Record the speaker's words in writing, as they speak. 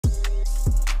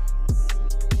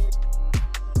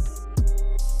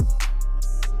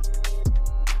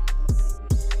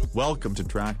Welcome to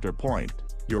Tractor Point,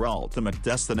 your ultimate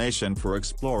destination for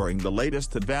exploring the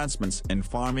latest advancements in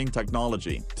farming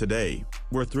technology. Today,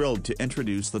 we're thrilled to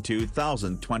introduce the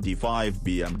 2025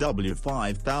 BMW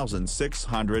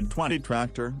 5620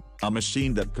 tractor, a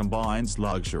machine that combines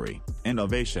luxury,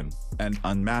 innovation, and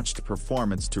unmatched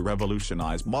performance to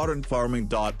revolutionize modern farming.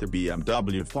 The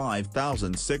BMW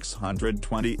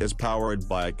 5620 is powered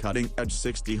by a cutting-edge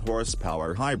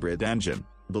 60-horsepower hybrid engine,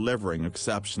 delivering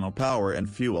exceptional power and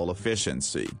fuel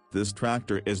efficiency. This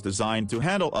tractor is designed to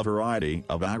handle a variety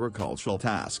of agricultural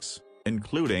tasks,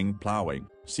 including plowing,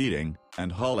 seeding, and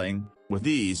hulling, with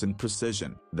ease and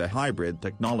precision. The hybrid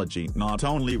technology not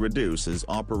only reduces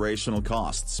operational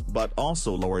costs but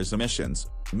also lowers emissions,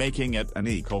 making it an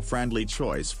eco-friendly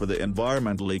choice for the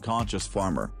environmentally conscious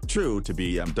farmer. True to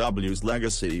BMW's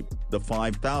legacy, the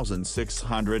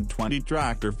 5620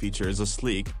 tractor features a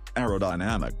sleek,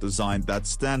 aerodynamic design that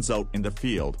stands out in the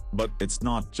field. But it's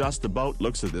not just about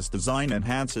looks. This design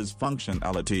enhances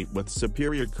functionality with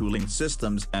superior cooling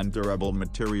systems and durable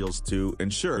materials to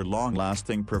ensure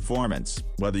long-lasting performance.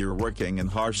 Whether you're working in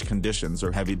harsh conditions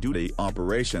or heavy-duty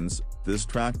operations, this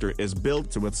tractor is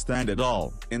built to withstand it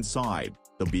all. Inside,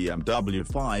 the BMW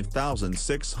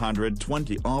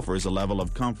 5620 offers a level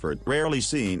of comfort rarely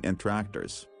seen in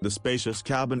tractors. The spacious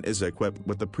cabin is equipped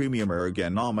with a premium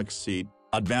ergonomic seat,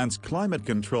 advanced climate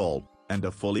control, and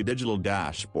a fully digital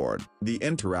dashboard. The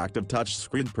interactive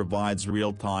touchscreen provides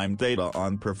real-time data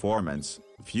on performance,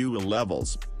 fuel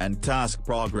levels, and task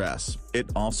progress. It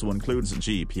also includes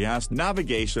GPS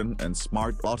navigation and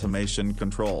smart automation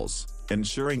controls,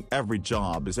 ensuring every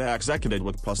job is executed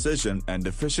with precision and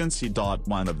efficiency.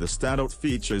 One of the standout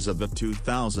features of the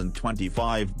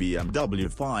 2025 BMW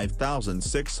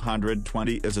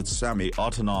 5620 is its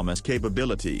semi-autonomous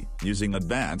capability. Using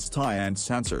advanced high-end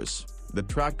sensors, the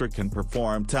tractor can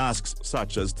perform tasks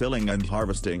such as tilling and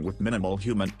harvesting with minimal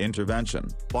human intervention.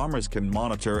 Farmers can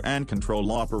monitor and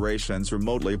control operations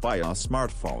remotely via a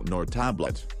smartphone or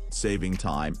tablet, saving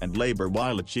time and labor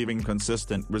while achieving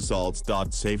consistent results.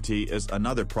 Safety is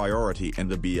another priority in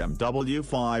the BMW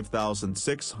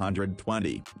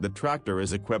 5620. The tractor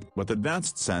is equipped with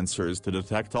advanced sensors to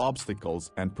detect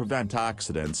obstacles and prevent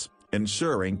accidents,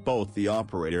 ensuring both the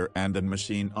operator and the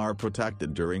machine are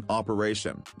protected during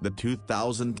operation. The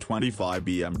 2025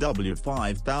 BMW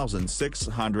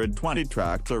 5620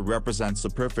 tractor represents a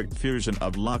perfect fusion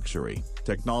of luxury,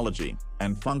 technology,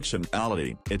 and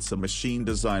functionality. It's a machine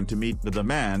designed to meet the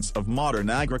demands of modern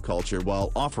agriculture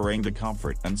while offering the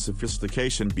comfort and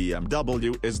sophistication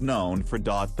BMW is known for.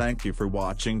 Thank you for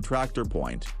watching Tractor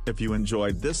Point. If you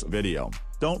enjoyed this video,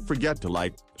 don't forget to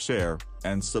like, share,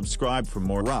 and subscribe for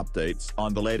more updates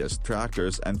on the latest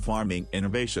tractors and farming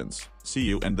innovations. See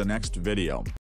you in the next video.